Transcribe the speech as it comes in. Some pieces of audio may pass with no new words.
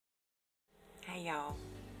Hey y'all,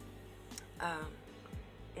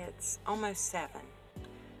 it's almost 7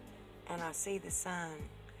 and I see the sun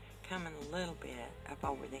coming a little bit up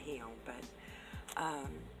over the hill, but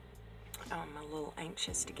I'm a little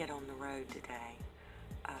anxious to get on the road today.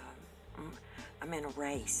 I'm in a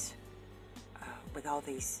race with all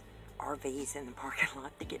these RVs in the parking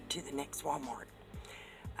lot to get to the next Walmart.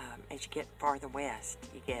 As you get farther west,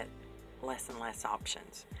 you get less and less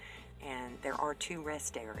options. And there are 2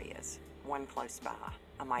 rest areas, one close by.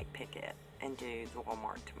 I might pick it and do the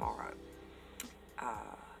Walmart tomorrow.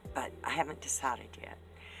 But I haven't decided yet.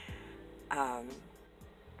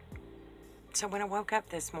 So when I woke up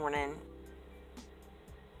this morning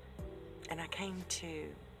and I came to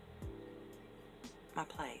my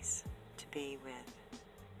place to be with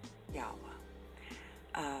Yahweh,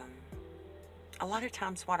 a lot of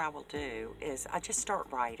times what I will do is I just start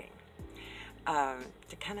writing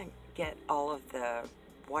to kind of get all of the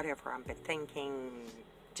whatever I've been thinking,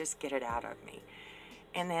 just get it out of me.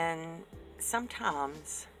 And then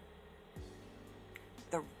sometimes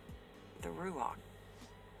the Ruach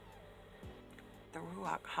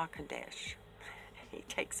HaKodesh, he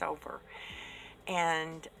takes over.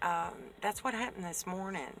 And that's what happened this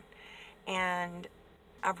morning. And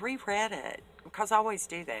I've reread it because I always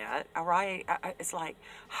do that. I write, it's like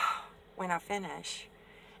when I finish,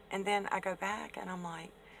 and then I go back and I'm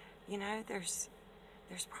like, you know, there's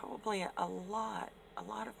probably a lot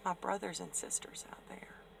of my brothers and sisters out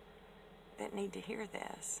there that need to hear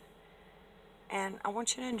this. And I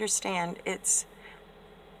want you to understand, it's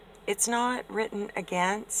not written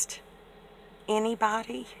against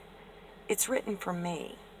anybody. It's written for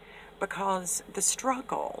me, because the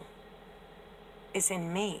struggle is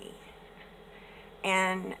in me.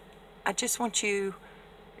 And I just want you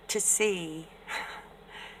to see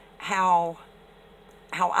how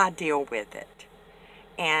I deal with it.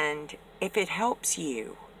 And if it helps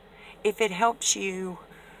you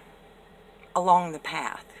along the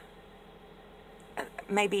path,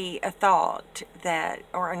 maybe a thought that,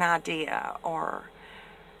 or an idea, or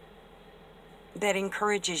that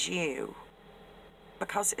encourages you,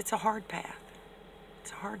 because it's a hard path.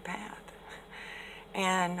 It's a hard path.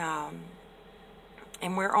 And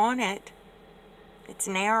we're on it. It's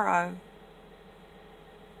narrow.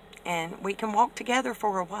 And we can walk together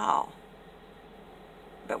for a while,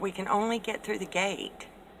 but we can only get through the gate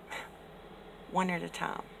one at a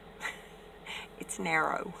time. It's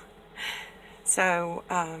narrow. So,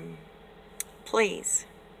 please,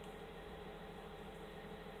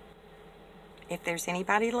 if there's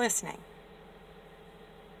anybody listening,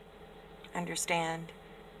 understand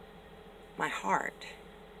my heart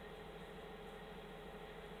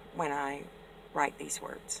when I write these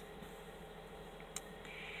words.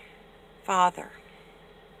 Father,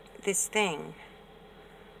 this thing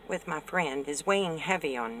with my friend is weighing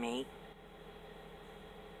heavy on me.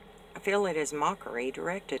 I feel it is mockery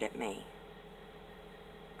directed at me.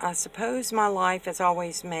 I suppose my life has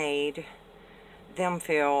always made them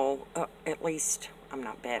feel, at least I'm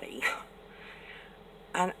not Betty.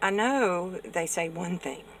 I know they say one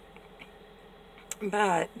thing,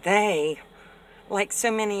 but they, like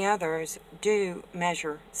so many others, do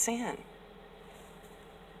measure sin.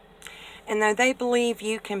 And though they believe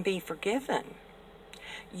you can be forgiven,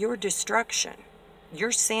 your destruction,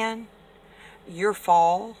 your sin, your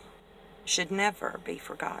fall should never be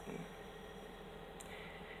forgotten.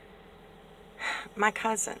 My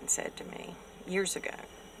cousin said to me years ago,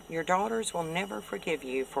 your daughters will never forgive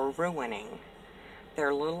you for ruining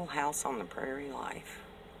their little house on the prairie life.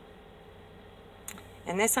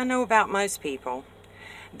 And this I know about most people.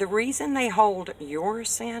 The reason they hold your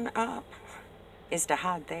sin up is to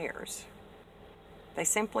hide theirs. They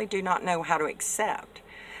simply do not know how to accept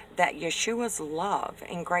that Yeshua's love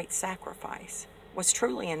and great sacrifice was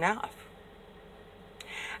truly enough.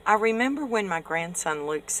 I remember when my grandson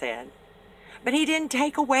Luke said, "But he didn't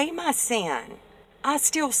take away my sin. I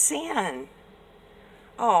still sin."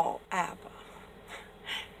 Oh, Abba,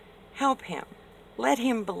 help him. Let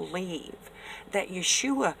him believe that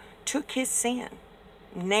Yeshua took his sin,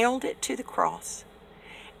 nailed it to the cross,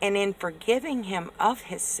 and in forgiving him of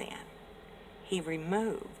his sin, he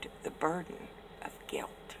removed the burden of guilt.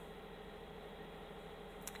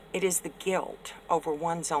 It is the guilt over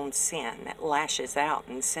one's own sin that lashes out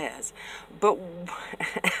and says, but,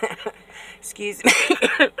 excuse me.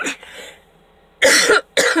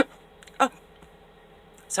 Oh,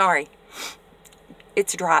 sorry.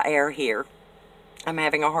 It's dry air here. I'm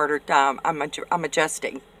having a harder time. I'm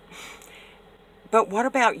adjusting. But what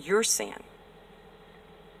about your sin?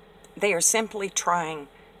 They are simply trying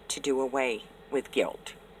to do away with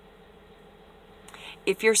guilt.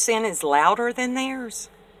 If your sin is louder than theirs,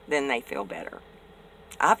 then they feel better.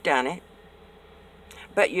 I've done it.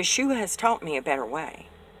 But Yeshua has taught me a better way.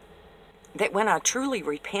 That when I truly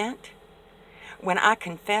repent, when I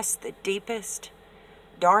confess the deepest,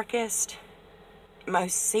 darkest,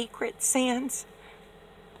 most secret sins,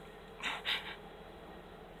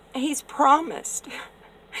 He's promised.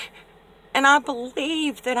 And I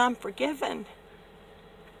believe that I'm forgiven.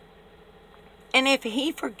 And if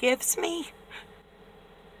He forgives me,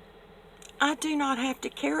 I do not have to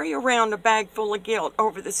carry around a bag full of guilt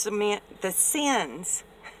over the sins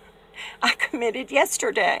I committed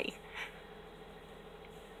yesterday.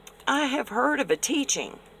 I have heard of a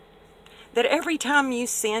teaching that every time you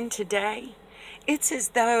sin today, it's as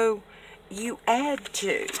though you add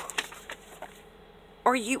to,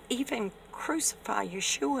 or you even crucify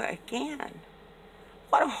Yeshua again.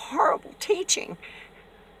 What a horrible teaching.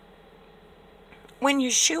 When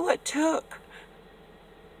Yeshua took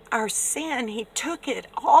our sin, He took it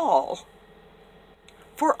all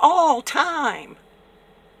for all time.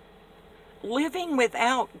 Living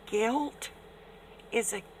without guilt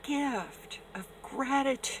is a gift of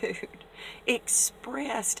gratitude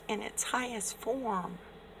expressed in its highest form.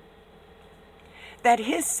 That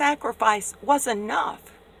His sacrifice was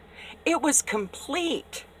enough. It was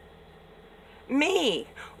complete. Me,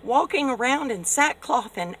 walking around in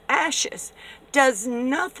sackcloth and ashes, does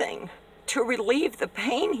nothing to relieve the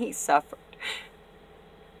pain He suffered.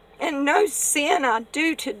 And no sin I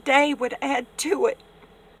do today would add to it.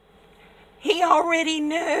 He already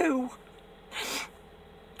knew.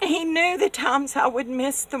 He knew the times I would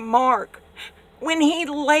miss the mark when He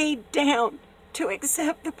laid down to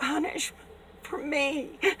accept the punishment for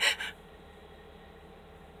me.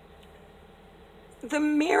 The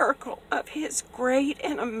miracle of His great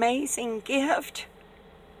and amazing gift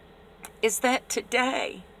is that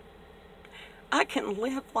today I can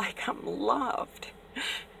live like I'm loved.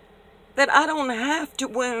 That I don't have to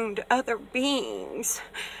wound other beings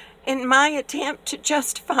in my attempt to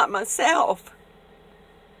justify myself.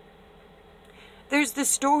 There's the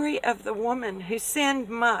story of the woman who sinned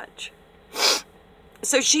much,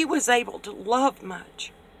 so she was able to love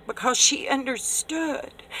much because she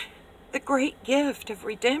understood the great gift of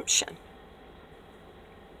redemption.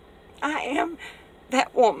 I am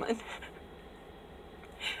that woman.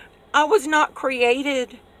 I was not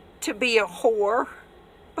created to be a whore,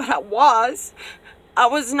 but I was. I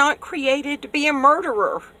was not created to be a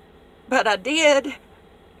murderer, but I did.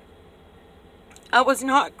 I was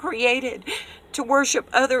not created to worship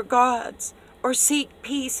other gods or seek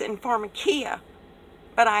peace in pharmakia,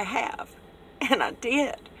 but I have, and I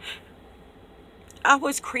did. I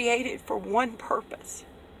was created for one purpose: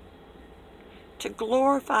 to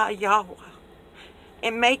glorify Yahweh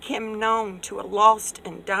and make Him known to a lost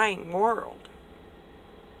and dying world.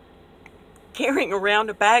 Carrying around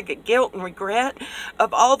a bag of guilt and regret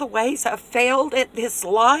of all the ways I've failed at this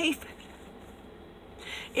life,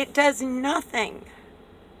 it does nothing.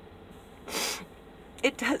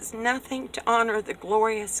 It does nothing to honor the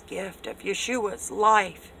glorious gift of Yeshua's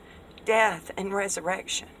life, death, and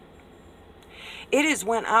resurrection. It is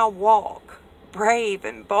when I walk brave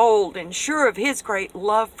and bold and sure of His great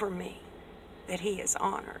love for me that He is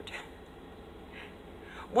honored.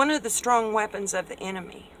 One of the strong weapons of the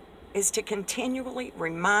enemy is to continually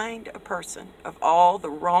remind a person of all the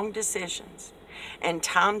wrong decisions and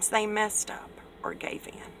times they messed up or gave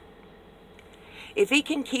in. If he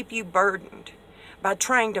can keep you burdened by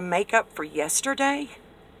trying to make up for yesterday,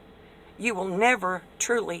 you will never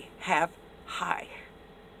truly have high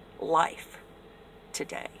life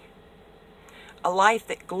today. A life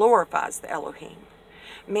that glorifies the Elohim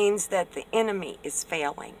means that the enemy is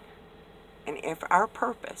failing. And if our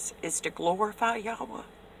purpose is to glorify Yahweh,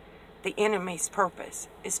 the enemy's purpose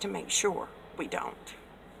is to make sure we don't.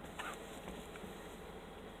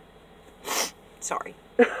 Sorry.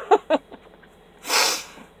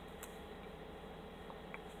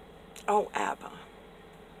 Oh, Abba,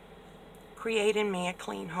 create in me a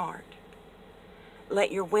clean heart.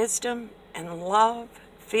 Let your wisdom and love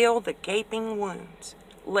fill the gaping wounds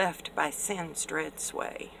left by sin's dread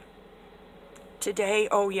sway. Today,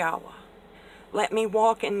 O Yahweh, let me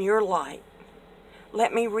walk in your light.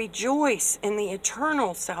 Let me rejoice in the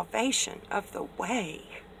eternal salvation of the way.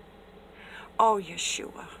 O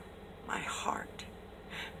Yeshua, my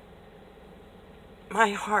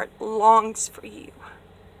heart longs for you.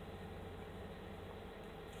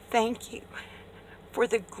 Thank you for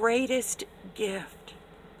the greatest gift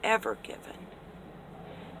ever given.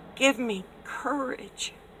 Give me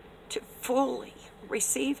courage to fully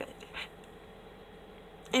receive it.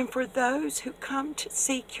 And for those who come to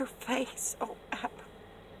seek your face, oh Abba,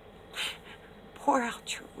 Pour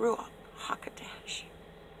out your Ruach HaKodesh.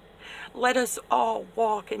 Let us all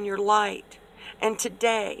walk in your light. And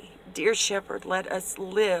today, dear Shepherd, let us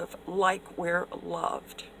live like we're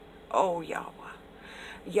loved. Oh, Yahweh.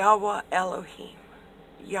 Yahweh Elohim.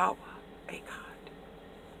 Yahweh Echad.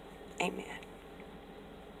 Amen.